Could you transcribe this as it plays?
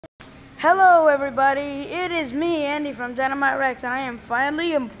Hello everybody, it is me, Andy from Dynamite Rex, and I am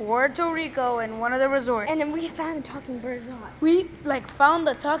finally in Puerto Rico in one of the resorts. And then we found a talking bird. We found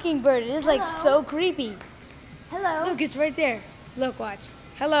the talking bird. It is so creepy. Hello. Look, it's right there. Look, watch.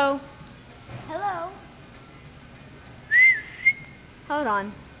 Hello. Hello. Hold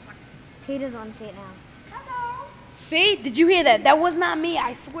on. He doesn't want to see it now. Hello. See? Did you hear that? That was not me.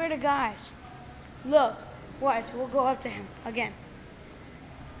 I swear to gosh. Look, watch. We'll go up to him again.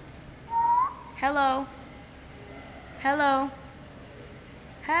 Hello. Hello.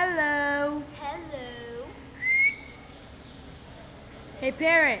 Hello. Hello. Hey,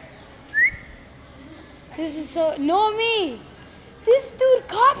 Parrot. This is so... No, me. This dude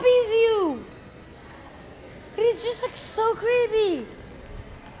copies you. But he's just so creepy.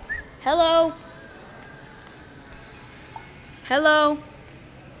 Hello. Hello.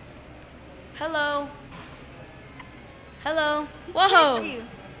 Hello. Hello. Whoa.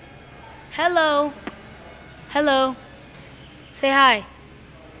 Hello. Hello. Say hi.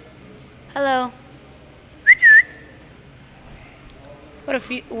 Hello.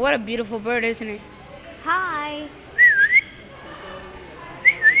 What a beautiful bird, isn't it? Hi.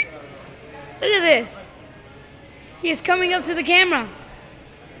 Look at this. He is coming up to the camera.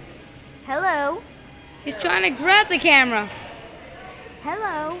 Hello. He's trying to grab the camera.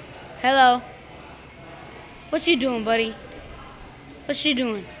 Hello. Hello. What you doing, buddy? What you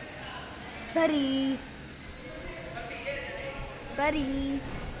doing? Buddy. Buddy.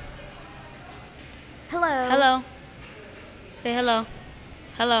 Hello. Hello. Say hello.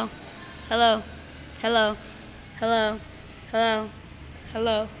 Hello. Hello. Hello. Hello. Hello.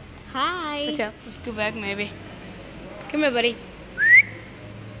 Hello. Hi. Watch out. Let's go back, maybe. Come here, buddy.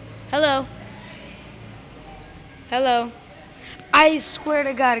 Hello. Hello. I swear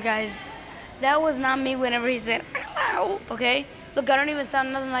to God, guys, that was not me whenever he said hello, okay? Look, I don't even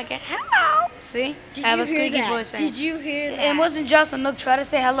sound nothing like a hello. See? I have a squeaky voice. Did you hear that? It wasn't Justin. Look, try to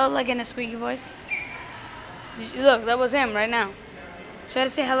say hello like in a squeaky voice. Look, that was him right now. Try to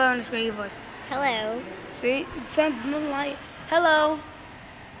say hello in a squeaky voice. Hello. See? It sounds nothing like hello.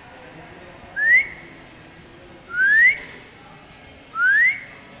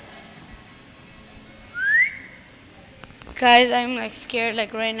 Guys, I'm scared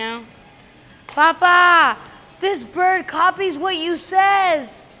right now. Papa, this bird copies what you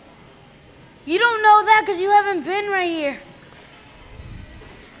says. You don't know that because you haven't been right here.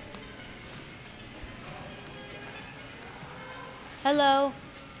 Hello.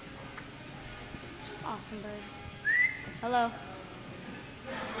 Awesome bird. Hello.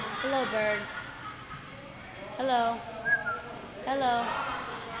 Hello, bird. Hello. Hello.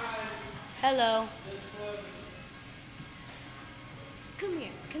 Hello. Come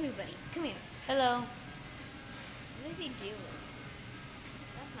here, buddy. Come here. Hello. What is he doing?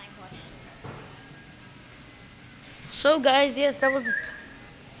 That's my question. So, guys, yes, that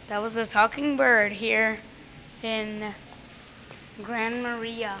was a talking bird here in Gran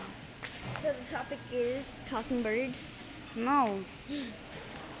Maria. So the topic is talking bird. No.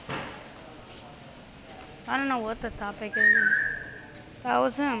 I don't know what the topic is. That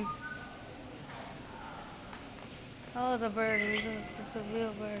was him. Oh, the bird. It's a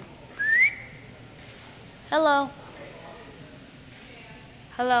real bird. Hello.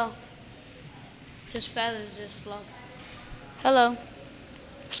 Hello. His feathers just flop. Hello.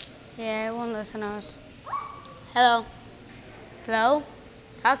 Yeah, it won't listen to us. Hello. Hello?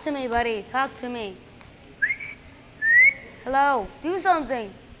 Talk to me, buddy. Talk to me. Hello. Do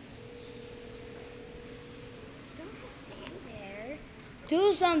something. Don't just stand there.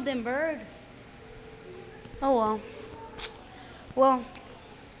 Do something, bird. Oh, well. Well,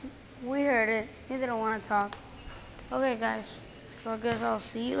 we heard it. He didn't want to talk. Okay, guys. So I guess I'll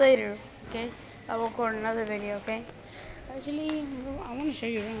see you later, okay? I'll record another video, okay? Actually, I want to show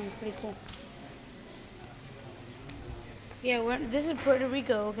you around. It's pretty cool. Yeah, this is Puerto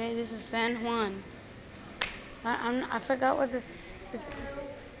Rico, okay? This is San Juan. I forgot what this is.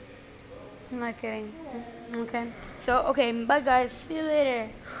 I'm not kidding. Okay. So, okay, bye, guys. See you later.